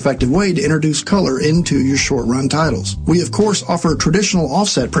cost-effective way to introduce color into your short-run titles. We, of course, offer traditional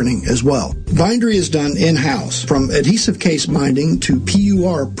offset printing as well. Bindery is done in-house, from adhesive case binding to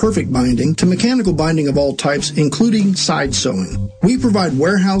PUR perfect binding to mechanical binding of all types, including side sewing. We provide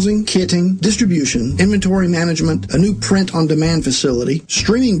warehousing, kitting, distribution, inventory management, a new print-on-demand facility,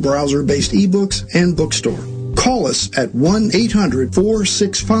 streaming browser-based ebooks, and bookstore. Call us at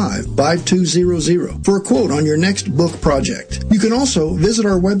 1-800-465-5200 for a quote on your next book project. You can also visit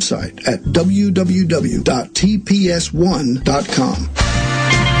our website at www.tps1.com.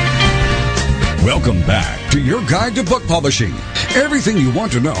 Welcome back to your guide to book publishing. Everything you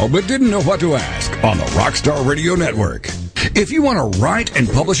want to know but didn't know what to ask on the Rockstar Radio Network. If you want to write and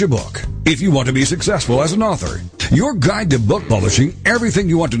publish a book, if you want to be successful as an author, your guide to book publishing, everything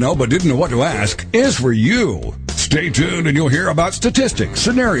you want to know but didn't know what to ask, is for you. Stay tuned and you'll hear about statistics,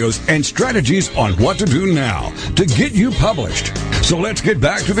 scenarios, and strategies on what to do now to get you published. So let's get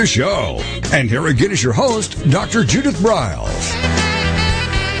back to the show. And here again is your host, Dr. Judith Briles.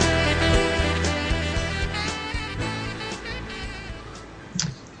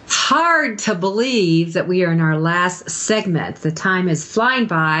 Hard to believe that we are in our last segment. The time is flying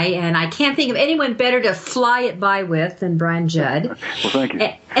by, and I can't think of anyone better to fly it by with than Brian Judd. Well, thank you.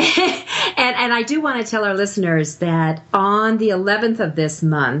 And I do want to tell our listeners that on the 11th of this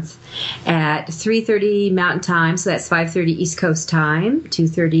month at 3:30 Mountain Time, so that's 5:30 East Coast Time,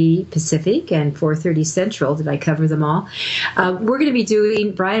 2:30 Pacific, and 4:30 Central, did I cover them all?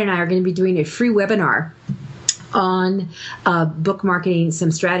 Brian and I are going to be doing a free webinar on book marketing,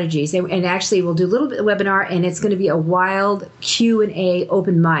 some strategies, and actually we'll do a little bit of webinar, and it's going to be a wild Q&A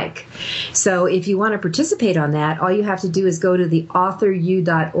open mic. So if you want to participate on that, all you have to do is go to the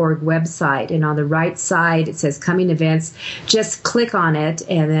authoru.org website, and on the right side it says coming events. Just click on it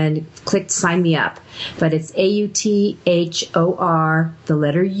and then click sign me up. But it's AUTHOR, the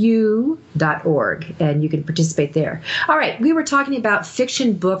letter U.org, and you can participate there. All right, we were talking about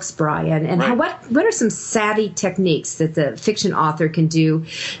fiction books, Brian, and right. What are some savvy techniques that the fiction author can do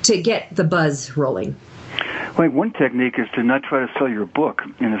to get the buzz rolling? Well, one technique is to not try to sell your book,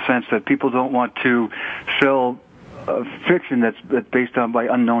 in the sense that people don't want to sell fiction that's based on by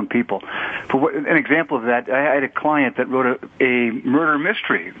unknown people. An example of that, I had a client that wrote a murder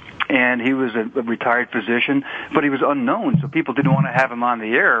mystery, and he was a retired physician, but he was unknown, so people didn't want to have him on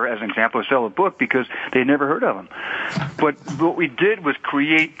the air, as an example, to sell a book because they'd never heard of him. But what we did was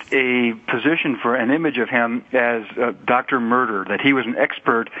create a position for an image of him as Dr. Murder, that he was an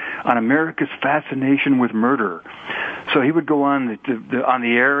expert on America's fascination with murder. So he would go on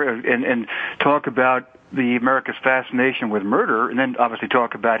the air and talk about the America's fascination with murder, and then obviously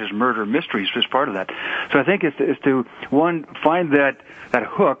talk about his murder mysteries as part of that. So I think it's to one, find that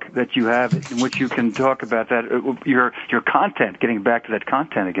hook that you have in which you can talk about that your content, getting back to that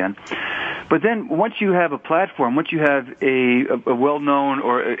content again. But then once you have a platform, once you have a well-known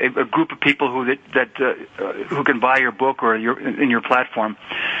or a group of people who can buy your book or in your platform,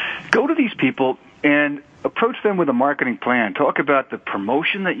 go to these people and approach them with a marketing plan. Talk about the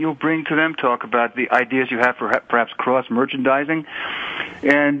promotion that you'll bring to them. Talk about the ideas you have for perhaps cross-merchandising.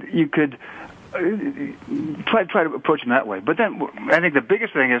 And you could try to approach them that way. But then I think the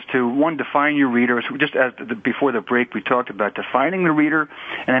biggest thing is to, one, define your reader. So just as before the break we talked about defining the reader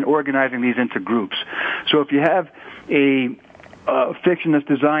and then organizing these into groups. So if you have a fiction that's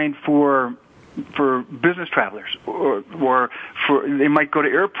designed for business travelers, or for they might go to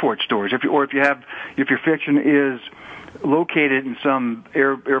airport stores. If your fiction is located in some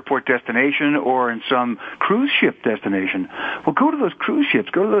airport destination or in some cruise ship destination, well, go to those cruise ships,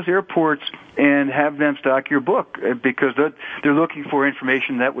 go to those airports, and have them stock your book, because they're looking for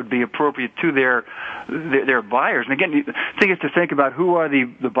information that would be appropriate to their buyers. And again, the thing is to think about who are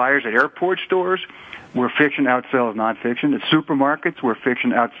the buyers at airport stores, where fiction outsells nonfiction, at supermarkets where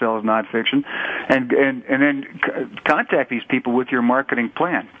fiction outsells nonfiction, and then contact these people with your marketing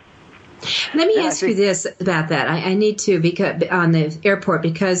plan. Let me ask you this about that. I need to, because on the airport,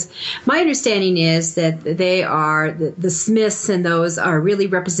 because my understanding is that they are, the Smiths and those are really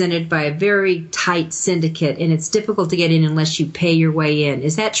represented by a very tight syndicate, and it's difficult to get in unless you pay your way in.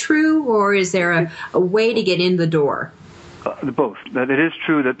 Is that true, or is there a way to get in the door? Both. That it is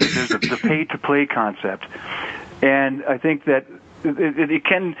true that there's the pay-to-play concept. And I think that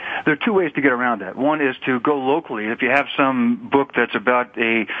there are two ways to get around that. One is to go locally. If you have some book that's about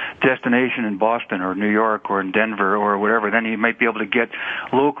a destination in Boston or New York or in Denver or whatever, then you might be able to get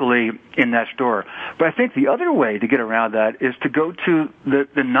locally in that store. But I think the other way to get around that is to go to the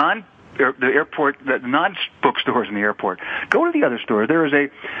airport, the non-bookstores in the airport. Go to the other stores. There is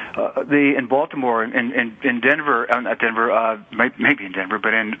in Baltimore, in Denver, not Denver, maybe in Denver,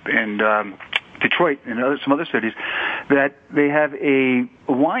 but in Detroit and some other cities, that they have a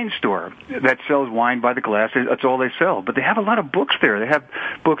wine store that sells wine by the glass. That's all they sell. But they have a lot of books there. They have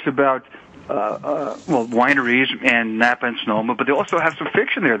books about wineries and Napa and Sonoma, but they also have some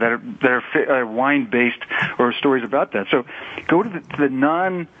fiction there that are wine-based or stories about that. So go to the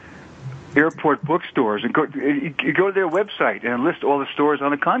non-airport bookstores and go to their website and list all the stores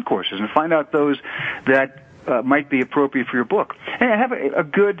on the concourses and find out those that might be appropriate for your book. And have a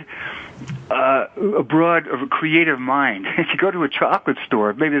good, a broad, creative mind. If you go to a chocolate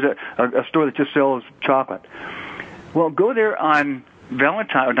store, maybe there's a store that just sells chocolate. Well, go there on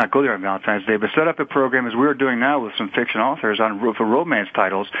Valentine's Day, but set up a program, as we're doing now with some fiction authors for romance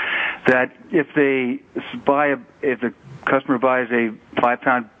titles, that if the customer buys a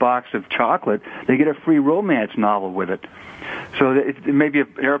 5-pound box of chocolate, they get a free romance novel with it. So it may be an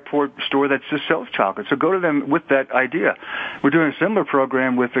airport store that just sells chocolate. So go to them with that idea. We're doing a similar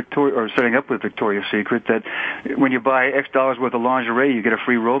program with setting up with Victoria's Secret, that when you buy X dollars worth of lingerie, you get a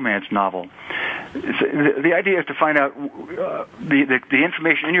free romance novel. The idea is to find out the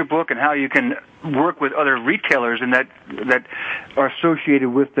information in your book and how you can work with other retailers and that are associated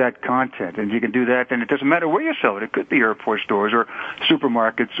with that content. And you can do that, and it doesn't matter where you sell it. It could be airport stores or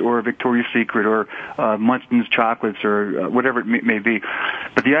supermarkets or Victoria's Secret or Munston's chocolates or whatever it may be.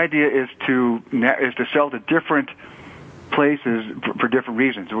 But the idea is to sell to different places for different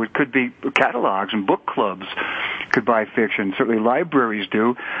reasons. It could be catalogs and book clubs could buy fiction. Certainly libraries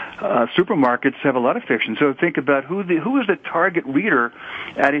do. Supermarkets have a lot of fiction. So think about who is the target reader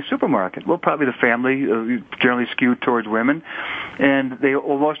at a supermarket. Well, probably the family, generally skewed towards women. And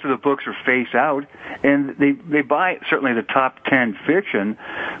most of the books are face out. And they buy certainly the top 10 fiction,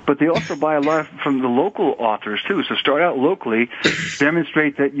 but they also buy a lot from the local authors too. So start out locally,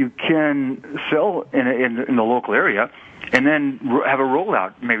 demonstrate that you can sell in the local area, and then have a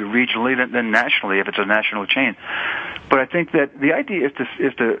rollout, maybe regionally, then nationally, if it's a national chain. But I think that the idea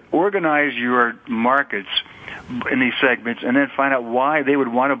is to organize your markets in these segments and then find out why they would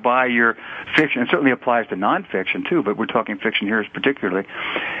want to buy your fiction. It certainly applies to nonfiction, too, but we're talking fiction here particularly.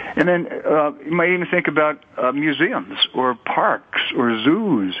 And then you might even think about museums or parks or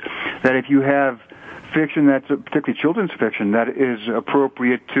zoos, that if you have fiction that's particularly children's fiction that is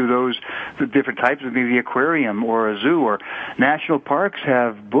appropriate to the different types of maybe aquarium or a zoo, or national parks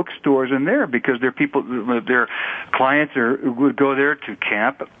have bookstores in there because their clients would go there to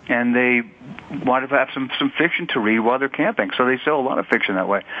camp and they want to have some fiction to read while they're camping. So they sell a lot of fiction that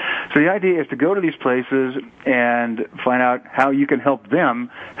way. So the idea is to go to these places and find out how you can help them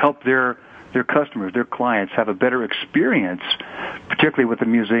help their customers, their clients, have a better experience, particularly with the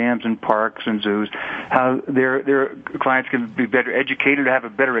museums and parks and zoos, how their clients can be better educated, have a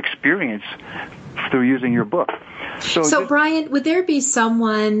better experience through using your book. So Brian, would there be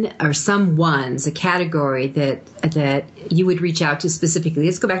someone or someone's, a category that you would reach out to specifically?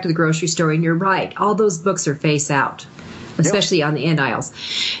 Let's go back to the grocery store, and you're right. All those books are face out, especially on the end aisles.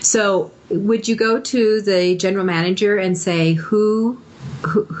 So would you go to the general manager and say, who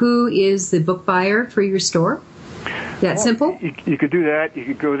is the book buyer for your store? Simple? You could do that. You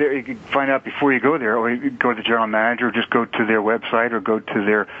could go there. You could find out before you go there, or you could go to the general manager, or just go to their website, or go to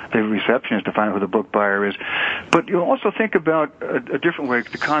their receptionist to find out who the book buyer is. But you'll also think about a different way,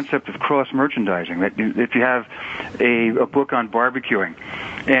 the concept of cross-merchandising. That if you have a book on barbecuing,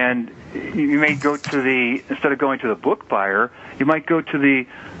 and you may go to instead of going to the book buyer, you might go to the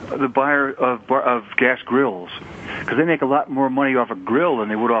buyer of gas grills, because they make a lot more money off a grill than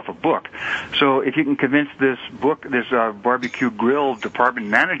they would off a book. So if you can convince this barbecue grill department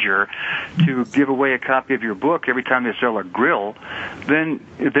manager to give away a copy of your book every time they sell a grill, then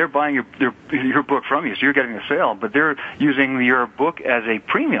they're buying your book from you, so you're getting a sale, but they're using your book as a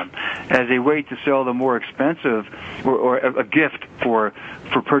premium, as a way to sell the more expensive, or a gift for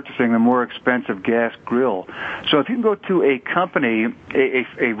purchasing the more expensive gas grill. So if you can go to a company,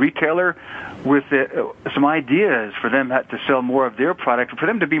 a retailer, with some ideas for them to sell more of their product, for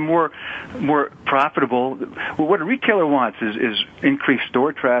them to be more profitable. Well, what a retailer wants is increased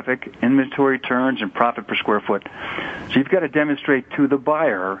store traffic, inventory turns, and profit per square foot. So you've got to demonstrate to the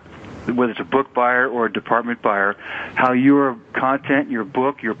buyer whether it's a book buyer or a department buyer, how your content, your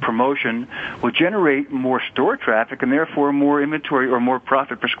book, your promotion will generate more store traffic and therefore more inventory or more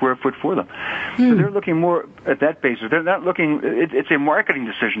profit per square foot for them. So they're looking more at that basis. They're not looking, it's a marketing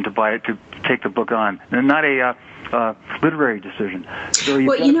decision to buy it, to take the book on, and not a literary decision. So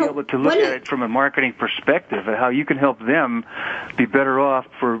you've got to be able to look at it from a marketing perspective and how you can help them be better off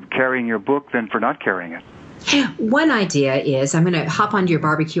for carrying your book than for not carrying it. One idea is, I'm going to hop onto your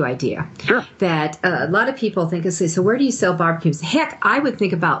barbecue idea. Sure. That a lot of people think, so where do you sell barbecues? Heck, I would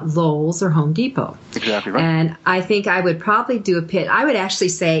think about Lowe's or Home Depot. Exactly right. And I think I would probably do a pit. I would actually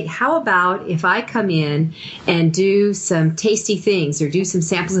say, how about if I come in and do some tasty things or do some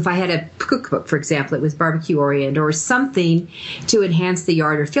samples? If I had a cookbook, for example, it was barbecue oriented or something to enhance the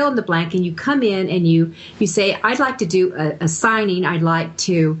yard or fill in the blank, and you come in and you say, I'd like to do a signing. I'd like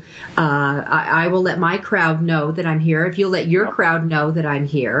to, I will let my crowd know that I'm here. If you'll let your crowd know that I'm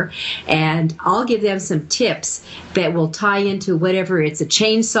here, and I'll give them some tips that will tie into whatever it's a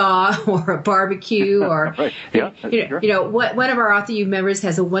chainsaw or a barbecue or right. Yeah, one of our Author U members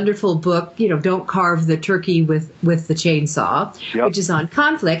has a wonderful book, Don't Carve the Turkey with the Chainsaw, which is on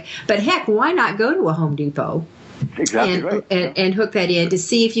conflict. But heck, why not go to a Home Depot and hook that in to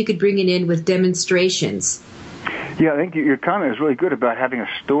see if you could bring it in with demonstrations? Yeah, I think your comment is really good about having a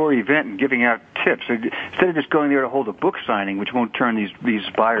store event and giving out tips. Instead of just going there to hold a book signing, which won't turn these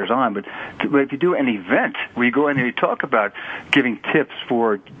buyers on, but if you do an event where you go in there and you talk about giving tips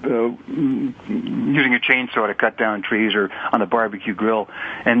for using a chainsaw to cut down trees or on a barbecue grill,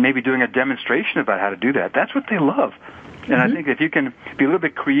 and maybe doing a demonstration about how to do that, that's what they love. And I think if you can be a little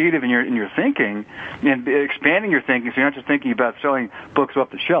bit creative in your thinking and expanding your thinking, so you're not just thinking about selling books off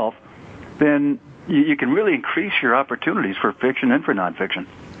the shelf, then you can really increase your opportunities for fiction and for nonfiction.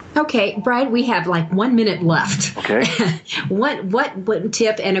 Okay, Brian, we have like 1 minute left. Okay. What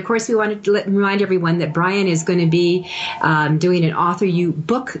tip? And of course, we wanted to remind everyone that Brian is going to be doing an Author U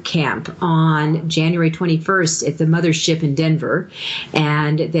book camp on January 21st at the Mothership in Denver.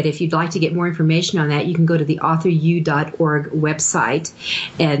 And that if you'd like to get more information on that, you can go to the authoru.org website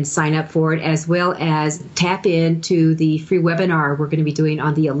and sign up for it, as well as tap into the free webinar we're going to be doing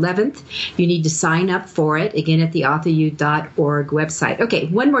on the 11th. You need to sign up for it, again, at the authoru.org website. Okay,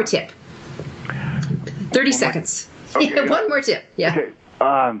 one more tip. 30 seconds. Okay, one more tip. Yeah.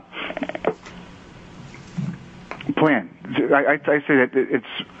 Okay. Plan. I say that it's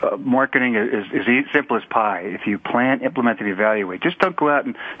marketing is simple as pie. If you plan, implement, and evaluate, just don't go out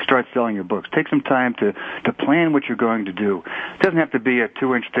and start selling your books. Take some time to plan what you're going to do. It doesn't have to be a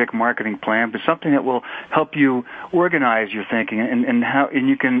 2-inch thick marketing plan, but something that will help you organize your thinking and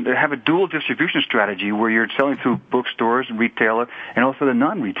you can have a dual distribution strategy where you're selling through bookstores and retailer and also the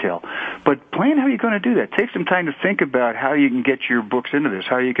non-retail. But plan how you're going to do that. Take some time to think about how you can get your books into this,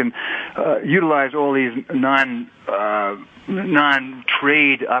 how you can utilize all these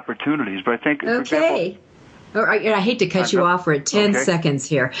non-trade opportunities. But I think, for example, all right, I hate to cut you off. We're at 10 seconds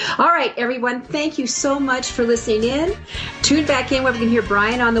here. All right, everyone, thank you so much for listening in. Tune back in where we can hear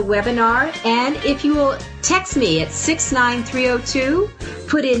Brian on the webinar. And if you will text me at 69302,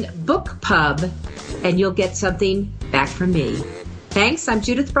 put in BookPub, and you'll get something back from me. Thanks. I'm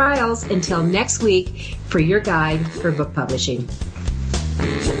Judith Briles. Until next week for your guide for book publishing.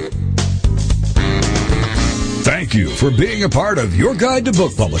 Thank you for being a part of Your Guide to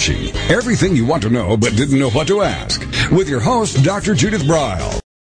Book Publishing. Everything you want to know but didn't know what to ask. With your host, Dr. Judith Briles.